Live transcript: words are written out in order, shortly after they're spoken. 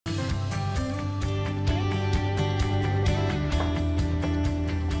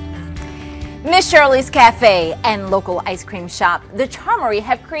Miss Shirley's Cafe and local ice cream shop, the Charmery,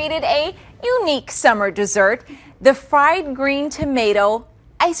 have created a unique summer dessert, the fried green tomato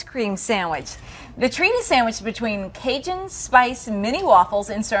ice cream sandwich. The treat is sandwiched between Cajun spice mini waffles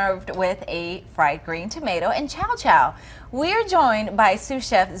and served with a fried green tomato and chow chow. We're joined by sous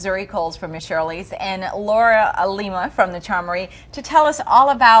chef Zuri Coles from Miss Shirley's and Laura Lima from the Charmery to tell us all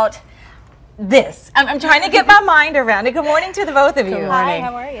about this. I'm trying to get my mind around it. Good morning to the both of you. Good morning. Hi,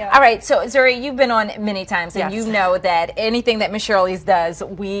 how are you? All right, so Zuri, you've been on many times, and Yes. you know that anything that Miss Shirley's does,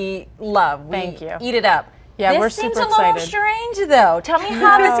 we love. Thank you. Eat it up. Yeah, this we're seems super a little excited. strange, though. Tell me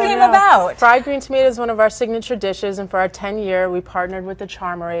how this came No. about. Fried green tomato is one of our signature dishes, and for our 10-year, we partnered with the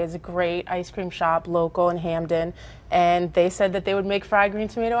Charmery. It's a great ice cream shop, local in Hamden, and they said that they would make fried green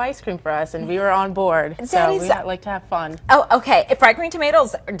tomato ice cream for us, and we were on board. So we like to have fun. Oh, okay. Fried green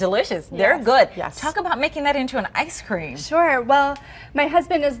tomatoes are delicious. They're good. Yes. Talk about making that into an ice cream. Sure. Well, my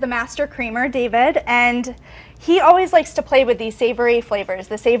husband is the master creamer, David, and he always likes to play with these savory flavors,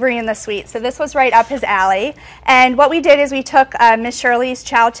 the savory and the sweet. So this was right up his alley. And what we did is we took Miss Shirley's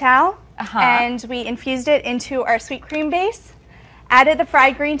chow chow and we infused it into our sweet cream base, added the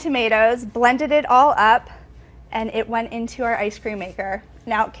fried green tomatoes, blended it all up, and it went into our ice cream maker.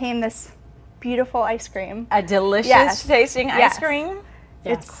 Now it came this beautiful ice cream. A delicious Yes. tasting ice Yes. cream.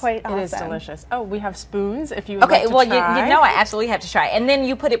 It's quite awesome. It is delicious. Oh, we have spoons if you would Okay, like to well, try. you know I absolutely have to try. And then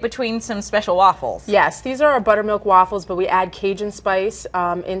you put it between some special waffles. Yes, these are our buttermilk waffles, but we add Cajun spice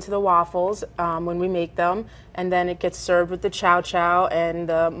into the waffles when we make them, and then it gets served with the chow chow and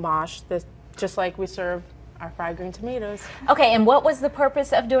the mosh, just like we serve our fried green tomatoes. Okay, and what was the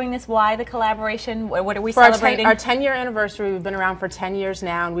purpose of doing this? Why the collaboration? What are we For celebrating? our 10-year anniversary, we've been around for 10 years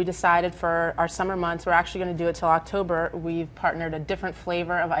now, and we decided for our summer months, we're actually going to do it till October. We've partnered a different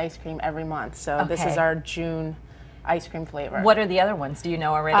flavor of ice cream every month. So this is our June ice cream flavor. What are the other ones? Do you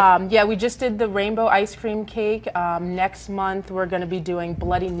know already? Yeah, we just did the rainbow ice cream cake. Next month, we're going to be doing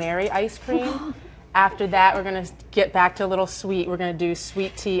Bloody Mary ice cream. After that, we're going to get back to a little sweet. We're going to do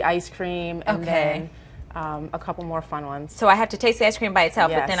sweet tea ice cream, and then a couple more fun ones. So I have to taste the ice cream by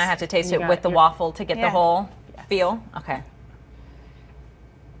itself, but Yes. then I have to taste You it got with the your- waffle to get the Yeah. whole feel? Okay.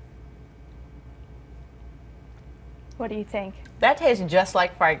 What do you think? That tastes just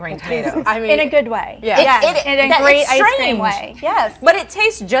like fried green tomatoes. I mean, In a good way. Yeah. Yes, in a great it's ice cream strange. way. Yes. But it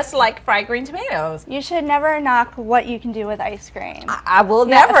tastes just like fried green tomatoes. You should never knock what you can do with ice cream. I will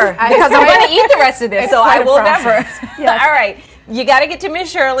never, because I'm going to eat the rest of this, so I quite a will never. process. Yes. All right. You got to get to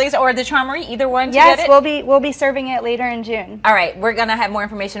Miss Shirley's or the Charmery, either one to Yes, get it. we'll be serving it later in June. All right. We're going to have more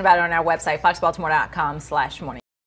information about it on our website, foxbaltimore.com/morning.